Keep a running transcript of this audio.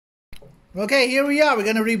Okay, here we are. We're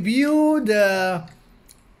gonna review the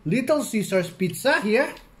Little Caesars pizza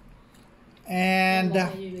here and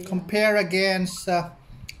compare against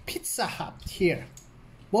Pizza Hut here.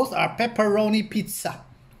 Both are pepperoni pizza.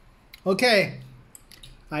 Okay,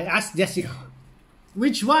 I asked Jessica,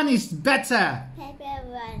 which one is better?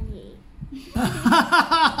 Pepperoni.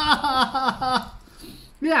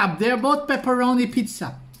 Yeah, they're both pepperoni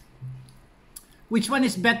pizza. Which one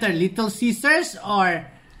is better, Little Caesars or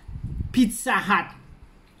Pizza Hut?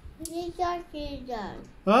 Little Caesars.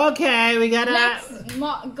 Okay, we got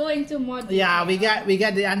Go into more detail. yeah, we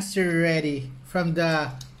got the answer ready from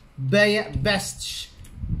the best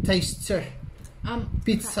taster,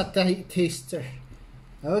 pizza taster.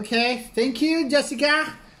 Okay, thank you,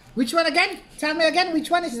 Jessica. Which one again? Tell me again.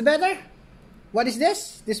 Which one is better? What is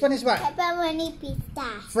this? This one is what? Pepperoni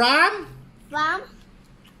pizza. From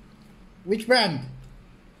which brand?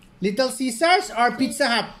 Little Caesars or Pizza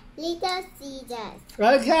Hut? Little Caesars.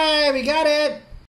 Okay, we got it.